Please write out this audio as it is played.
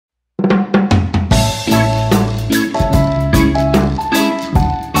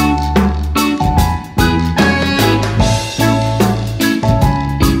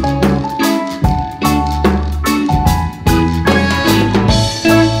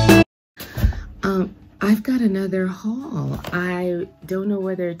got another haul. I don't know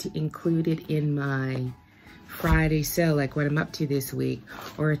whether to include it in my Friday sale, like what I'm up to this week,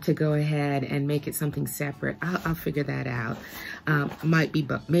 or to go ahead and make it something separate. I'll figure that out.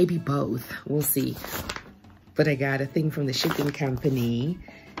 Maybe both. We'll see. But I got a thing from the shipping company.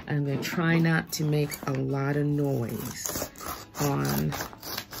 I'm gonna try not to make a lot of noise on.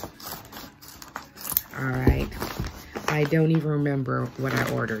 All right. I don't even remember what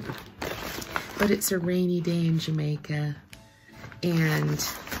I ordered. But it's a rainy day in Jamaica. And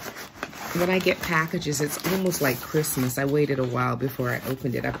when I get packages, it's almost like Christmas. I waited a while before I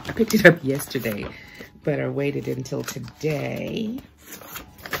opened it up. I picked it up yesterday, but I waited until today.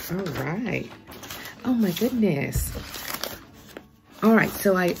 All right. Oh my goodness. All right,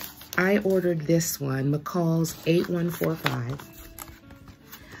 so I ordered this one, McCall's 8145,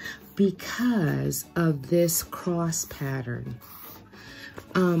 because of this cross pattern.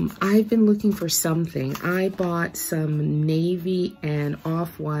 I've been looking for something. I bought some navy and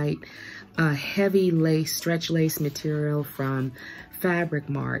off-white heavy lace, stretch lace material from Fabric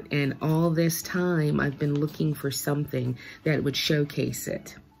Mart, and all this time I've been looking for something that would showcase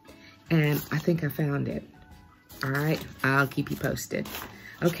it. And I think I found it. All right, I'll keep you posted.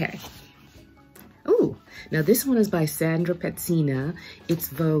 Okay. Oh, now this one is by Sandra Petzina. It's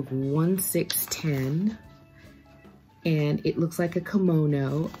Vogue 1610. And it looks like a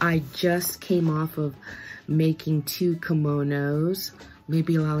kimono. I just came off of making 2 kimonos.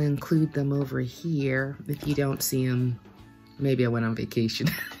 Maybe I'll include them over here. If you don't see them, maybe I went on vacation.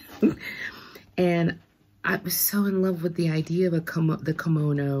 And I was so in love with the idea of the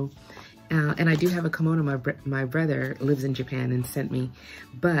kimono. And I do have a kimono my brother lives in Japan and sent me.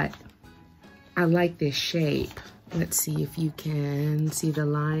 But I like this shape. Let's see if you can see the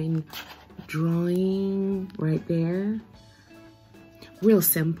line drawing right there. Real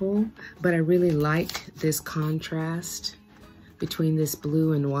simple, but I really liked this contrast between this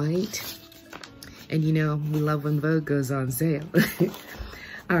blue and white. And you know, we love when Vogue goes on sale.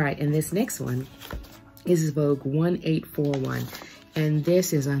 All right, and this next one is Vogue 1841. And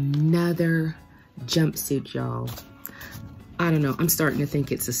this is another jumpsuit, y'all. I don't know, I'm starting to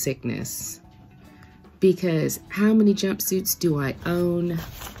think it's a sickness. Because how many jumpsuits do I own?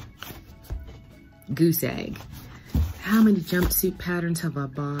 Goose egg. How many jumpsuit patterns have I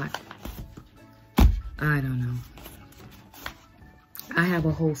bought? I don't know. I have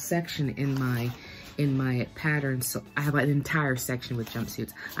a whole section in my patterns. So I have an entire section with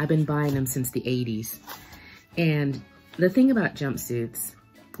jumpsuits. I've been buying them since the 80s. And the thing about jumpsuits,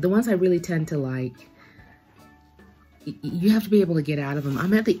 the ones I really tend to like, you have to be able to get out of them.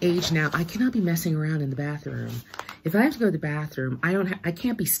 I'm at the age now, I cannot be messing around in the bathroom. If I have to go to the bathroom, I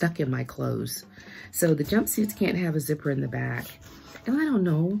can't be stuck in my clothes. So the jumpsuits can't have a zipper in the back. And I don't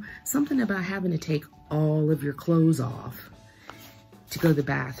know, something about having to take all of your clothes off to go to the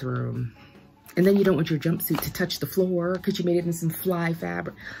bathroom. And then you don't want your jumpsuit to touch the floor because you made it in some fly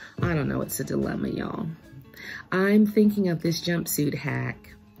fabric. I don't know, it's a dilemma, y'all. I'm thinking of this jumpsuit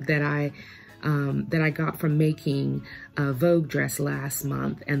hack that I got from making a Vogue dress last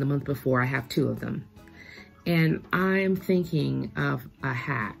month and the month before. I have 2 of them. And I'm thinking of a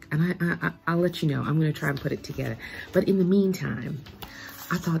hack, and I'll let you know. I'm gonna try and put it together. But in the meantime,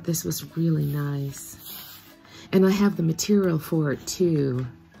 I thought this was really nice. And I have the material for it too.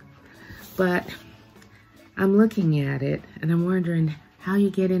 But I'm looking at it and I'm wondering how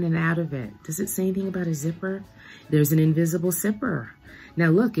you get in and out of it. Does it say anything about a zipper? There's an invisible zipper. Now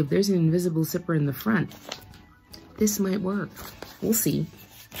look, if there's an invisible zipper in the front, this might work. We'll see.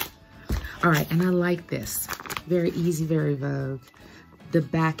 All right, and I like this. Very easy, very Vogue. The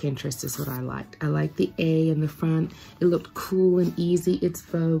back interest is what I liked. I like the A in the front. It looked cool and easy. It's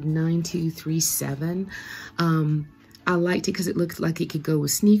Vogue 9237. I liked it because it looked like it could go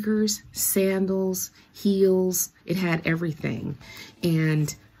with sneakers, sandals, heels. It had everything.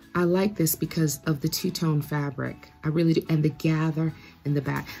 And I like this because of the 2-tone fabric. I really do. And the gather in the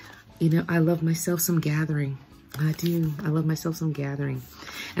back. You know, I love myself some gathering. I do. I love myself some gathering.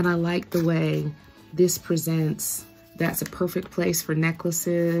 And I like the way this presents. That's a perfect place for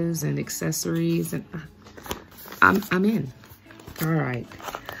necklaces and accessories. And I'm in. All right.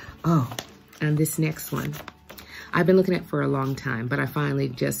 Oh, and this next one, I've been looking at for a long time, but I finally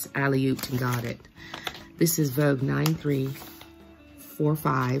just alley-ooped and got it. This is Vogue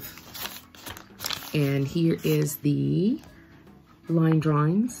 9345. And here is the line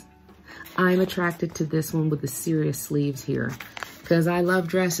drawings. I'm attracted to this one with the serious sleeves here because I love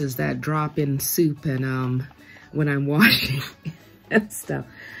dresses that drop in soup and when I'm washing and stuff.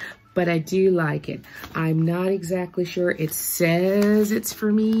 But I do like it. I'm not exactly sure. It says it's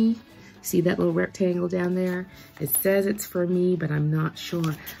for me, See that little rectangle down there? It says it's for me, but I'm not sure.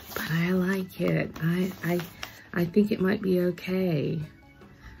 But I like it. I think it might be okay.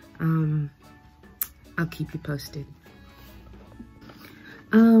 I'll keep you posted.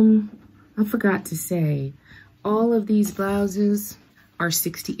 I forgot to say, all of these blouses are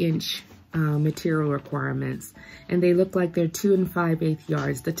 60-inch material requirements, and they look like they're 2 5/8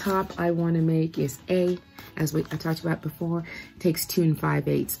 yards. The top I want to make is A, as I talked about before, takes 2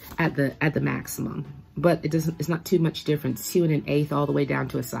 5/8 at the maximum, but it's not too much difference. 2 1/8 all the way down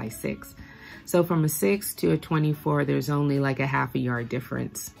to a size 6. So from a 6 to a 24, there's only like a ½ a yard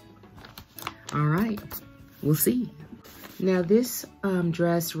difference. All right, we'll see. Now this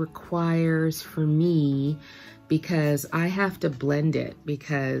dress requires for me, because I have to blend it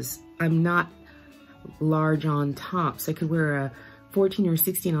because I'm not large on top. So I could wear a 14 or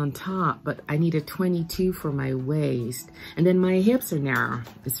 16 on top, but I need a 22 for my waist. And then my hips are narrow.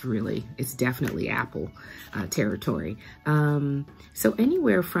 It's definitely apple territory. So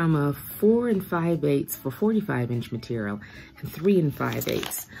anywhere from a 4 5/8 for 45-inch material and 3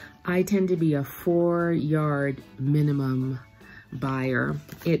 5/8. I tend to be a 4-yard minimum buyer.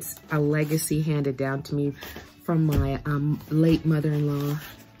 It's a legacy handed down to me from my late mother-in-law.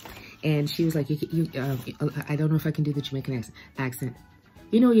 And she was like, I don't know if I can do the Jamaican accent.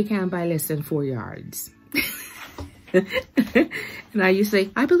 You know, you can't buy less than 4 yards. And I used to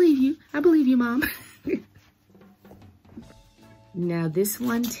say, I believe you, Mom. Now this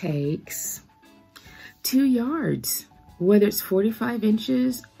one takes 2 yards, whether it's 45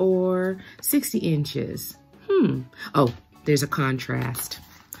 inches or 60 inches. Oh, there's a contrast.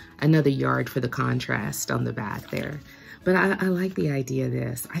 Another yard for the contrast on the back there. But I like the idea of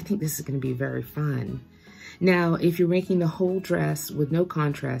this. I think this is going to be very fun. Now, if you're making the whole dress with no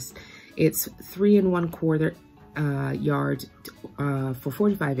contrast, it's 3 1/4 yards for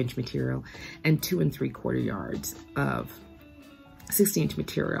 45-inch material and 2 3/4 yards of 60-inch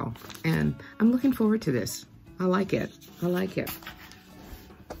material. And I'm looking forward to this. I like it. I like it.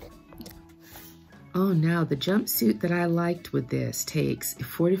 Oh, now the jumpsuit that I liked with this takes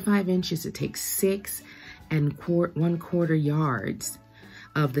 45 inches. It takes 6 1/4 yards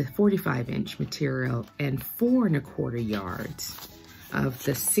of the 45-inch material and 4 1/4 yards of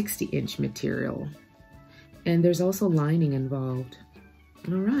the 60-inch material. And there's also lining involved.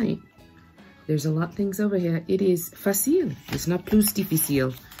 All right. There's a lot of things over here. It is facile. It's not plus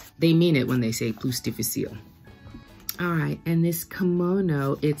difficile. They mean it when they say plus difficile. All right, and this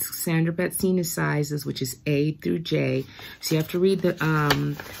kimono, it's Sandra Bettina's sizes, which is A through J. So you have to read the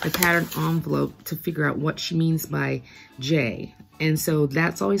pattern envelope to figure out what she means by J. And so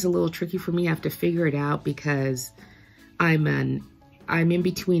that's always a little tricky for me. I have to figure it out because I'm in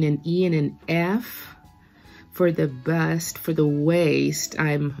between an E and an F for the bust. For the waist,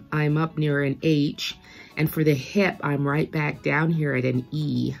 I'm up near an H, and for the hip, I'm right back down here at an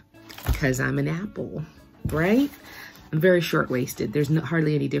E because I'm an apple, right? I'm very short-waisted. There's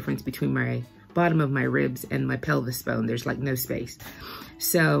hardly any difference between my bottom of my ribs and my pelvis bone. There's like no space.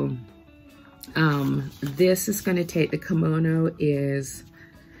 So this is going to take, the kimono is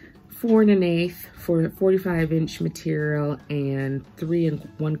 4 1/8 for 45-inch material and 3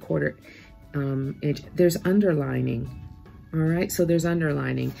 1/4 inch. There's underlining. All right, so there's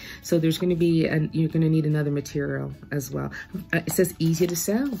underlining. So there's going to be, you're going to need another material as well. It says easy to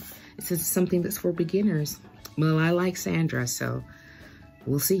sew. It says something that's for beginners. Well, I like Sandra, so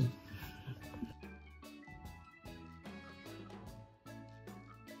we'll see.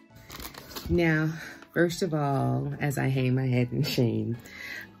 Now, first of all, as I hang my head in shame,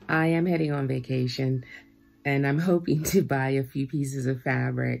 I am heading on vacation, and I'm hoping to buy a few pieces of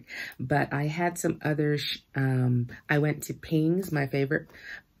fabric, but I had some others. I went to Ping's, my favorite,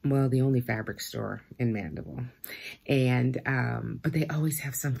 well, the only fabric store in Mandeville. And, but they always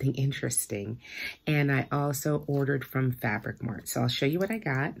have something interesting. And I also ordered from Fabric Mart. So I'll show you what I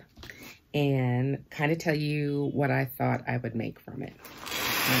got and kind of tell you what I thought I would make from it.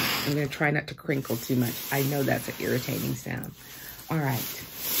 I'm going to try not to crinkle too much. I know that's an irritating sound. All right.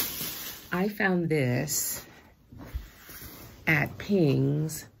 I found this at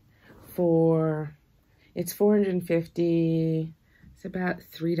Ping's for, it's $450. It's about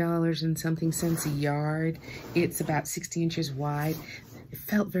 $3 and something cents a yard. It's about 60 inches wide. It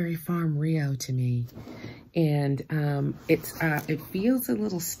felt very Farm Rio to me. And it feels a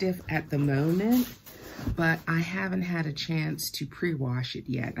little stiff at the moment, but I haven't had a chance to pre-wash it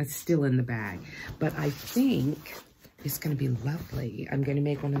yet. It's still in the bag. But I think it's gonna be lovely. I'm gonna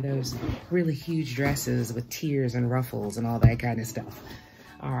make one of those really huge dresses with tiers and ruffles and all that kind of stuff.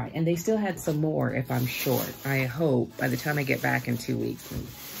 All right, and they still had some more if I'm short. I hope by the time I get back in 2 weeks.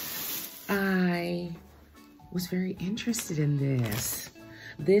 I was very interested in this.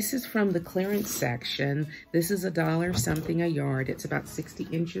 This is from the clearance section. This is $1 something a yard. It's about 60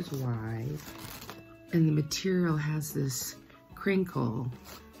 inches wide. And the material has this crinkle.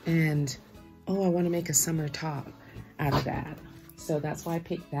 And, oh, I want to make a summer top out of that. So that's why I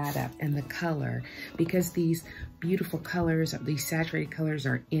picked that up. And the color, because these beautiful colors, these saturated colors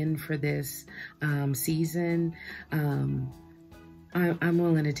are in for this season. I'm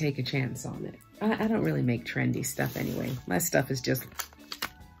willing to take a chance on it. I don't really make trendy stuff anyway. My stuff is just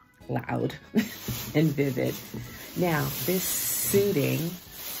loud and vivid. Now, this suiting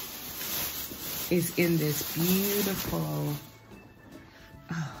is in this beautiful,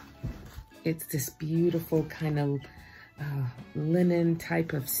 it's this beautiful kind of linen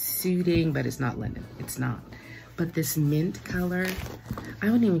type of suiting, but it's not linen, it's not. But this mint color, I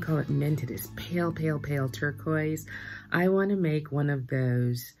wouldn't even call it mint, it is pale, pale, pale turquoise. I want to make one of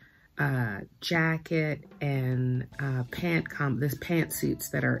those jacket and this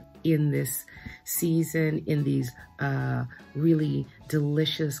pantsuits that are in this season in these really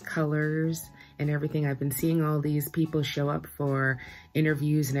delicious colors and everything. I've been seeing all these people show up for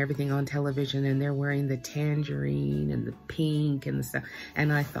interviews and everything on television, and they're wearing the tangerine and the pink and the stuff.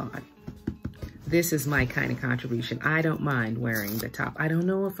 And I thought, this is my kind of contribution. I don't mind wearing the top. I don't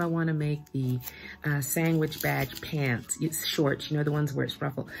know if I want to make the sandwich badge pants. It's shorts, you know, the ones where it's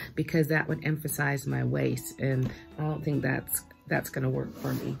ruffled, because that would emphasize my waist, and I don't think that's gonna work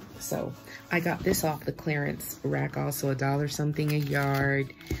for me. So I got this off the clearance rack, also $1 something a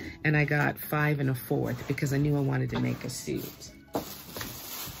yard, and I got 5 1/4 because I knew I wanted to make a suit.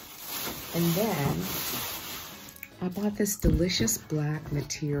 And then I bought this delicious black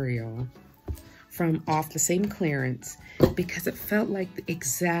material from off the same clearance because it felt like the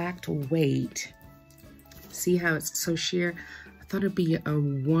exact weight. See how it's so sheer? I thought it'd be a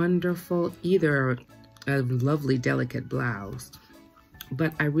wonderful, either a lovely delicate blouse,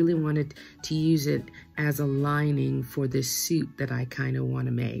 but I really wanted to use it as a lining for this suit that I kind of want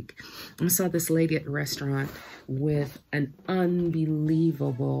to make. I saw this lady at the restaurant with an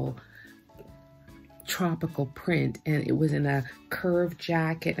unbelievable tropical print, and it was in a curved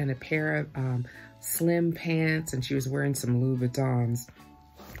jacket and a pair of slim pants, and she was wearing some Louboutins.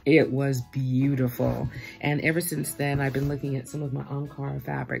 It was beautiful. And ever since then, I've been looking at some of my Ankara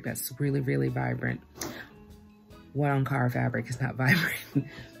fabric that's really, really vibrant. What Ankara fabric is not vibrant,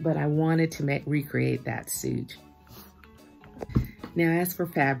 but I wanted to recreate that suit. Now, as for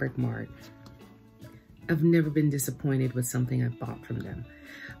Fabric Mart, I've never been disappointed with something I've bought from them.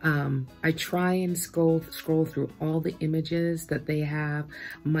 I try and scroll through all the images that they have.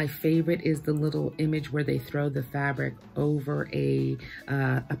 My favorite is the little image where they throw the fabric over a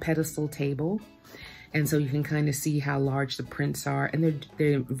pedestal table. And so you can kind of see how large the prints are, and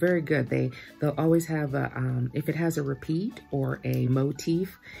they're very good. They'll always have a, if it has a repeat or a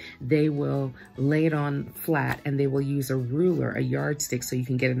motif, they will lay it on flat, and they will use a ruler, a yardstick, so you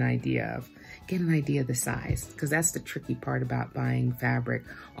can get an idea of the size, because that's the tricky part about buying fabric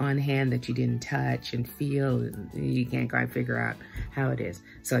on hand that you didn't touch and feel, and you can't quite figure out how it is.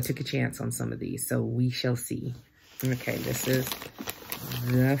 So I took a chance on some of these, so we shall see. Okay, this is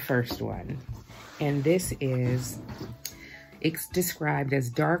the first one. And this is, it's described as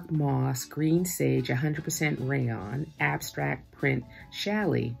dark moss, green sage, 100% rayon, abstract print,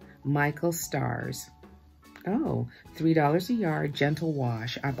 challis, Michael Stars. Oh, $3 a yard, gentle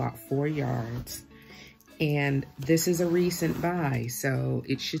wash. I bought 4 yards. And this is a recent buy, so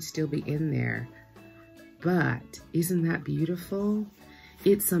it should still be in there. But isn't that beautiful?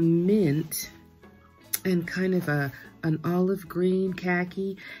 It's a mint and kind of an olive green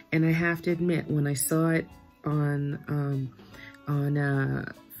khaki. And I have to admit, when I saw it on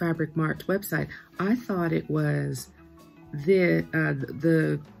Fabric Mart's website, I thought it was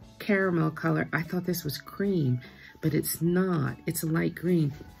the caramel color. I thought this was cream, but it's not. It's a light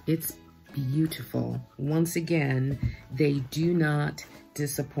green. It's beautiful. Once again, they do not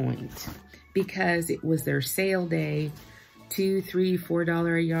disappoint, because it was their sale day, $2, $3,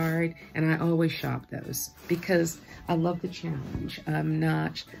 $4 a yard, and I always shop those because I love the challenge. I'm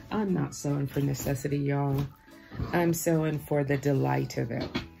not sewing for necessity, y'all. I'm sewing for the delight of it.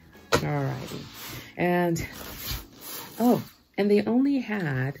 Alrighty. And oh, and they only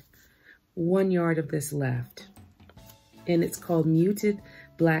had 1 yard of this left. And it's called Muted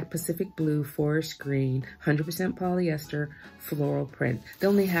Black Pacific Blue Forest Green, 100% polyester, floral print. They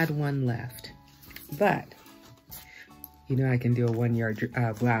only had 1 left. But, you know I can do a 1 yard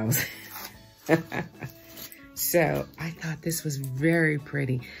blouse. So I thought this was very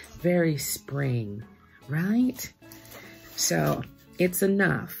pretty, very spring, right? So it's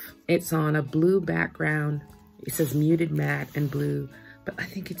enough. It's on a blue background. It says muted matte and blue, but I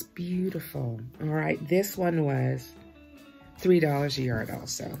think it's beautiful. All right, this one was $3 a yard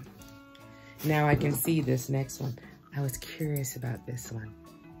also. Now I can see this next one. I was curious about this one.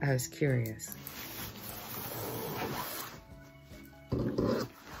 I was curious.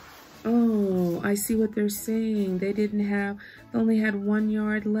 Oh, I see what they're saying. They only had 1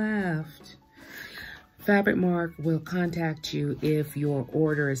 yard left. Fabric Mark will contact you if your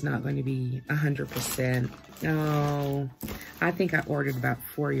order is not going to be 100%. Oh, I think I ordered about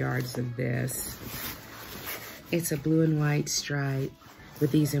 4 yards of this. It's a blue and white stripe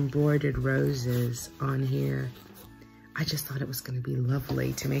with these embroidered roses on here. I just thought it was going to be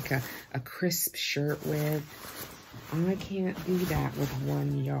lovely to make a crisp shirt with. I can't do that with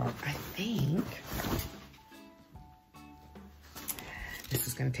 1 yard. I think this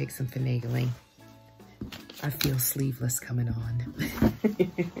is going to take some finagling. I feel sleeveless coming on.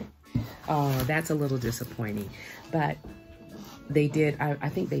 Oh, that's a little disappointing. But they did, I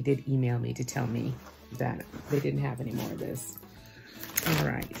think they did email me to tell me that they didn't have any more of this. All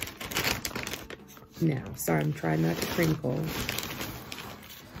right. Now, sorry, I'm trying not to crinkle.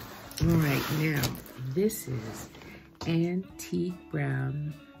 All right, now, this is antique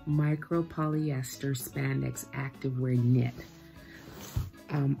brown micro polyester spandex activewear knit.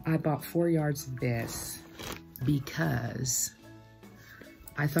 I bought 4 yards of this because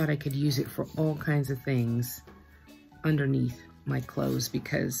I thought I could use it for all kinds of things underneath my clothes,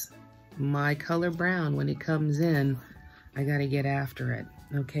 because my color brown, when it comes in, I gotta get after it.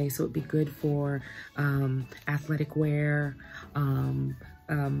 Okay, so it'd be good for athletic wear.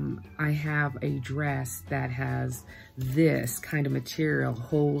 I have a dress that has this kind of material,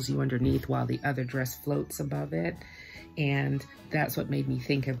 holds you underneath while the other dress floats above it. And that's what made me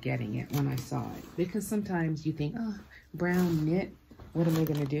think of getting it when I saw it. Because sometimes you think, oh, brown knit, what am I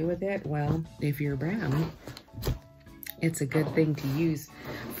gonna do with it? Well, if you're brown, it's a good thing to use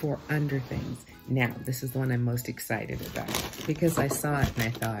for under things. Now, this is the one I'm most excited about because I saw it and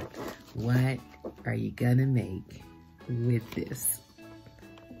I thought, what are you gonna make with this?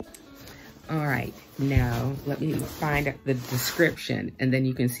 All right, now let me find out the description and then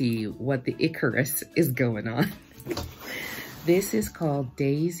you can see what the Icarus is going on. This is called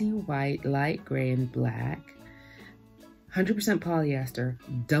Daisy White, Light Gray and Black, 100% polyester,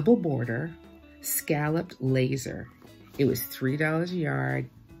 double border, scalloped laser. It was $3 a yard,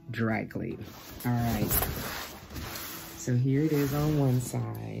 dry clean. All right, so here it is on one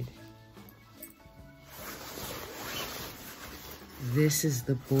side. This is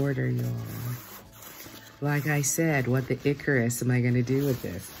the border, y'all. Like I said, what the Icarus am I gonna do with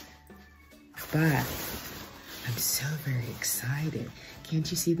this? But I'm so very excited. Can't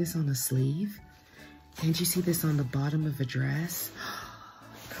you see this on a sleeve? Can't you see this on the bottom of a dress?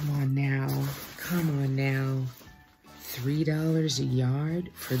 Come on now, come on now. $3 a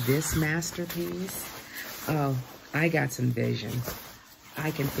yard for this masterpiece? Oh, I got some vision. I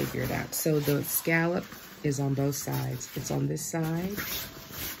can figure it out. So the scallop is on both sides. It's on this side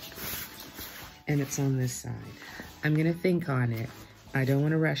and it's on this side. I'm gonna think on it. I don't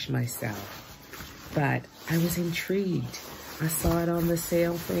wanna rush myself, but I was intrigued. I saw it on the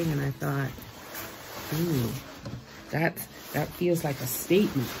sale thing and I thought, ooh, that feels like a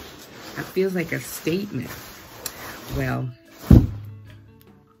statement. That feels like a statement. Well,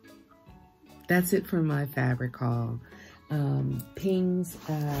 that's it for my fabric haul. Pings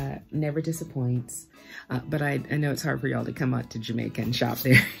never disappoints, but I know it's hard for y'all to come out to Jamaica and shop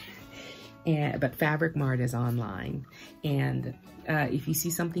there. But Fabric Mart is online, and if you see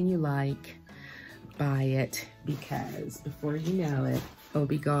something you like, buy it, because before you know it, it'll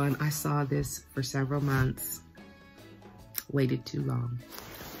be gone. I saw this for several months, waited too long.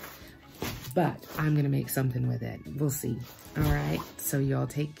 But I'm gonna make something with it. We'll see. All right, so y'all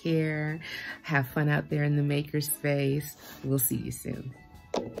take care. Have fun out there in the maker space. We'll see you soon.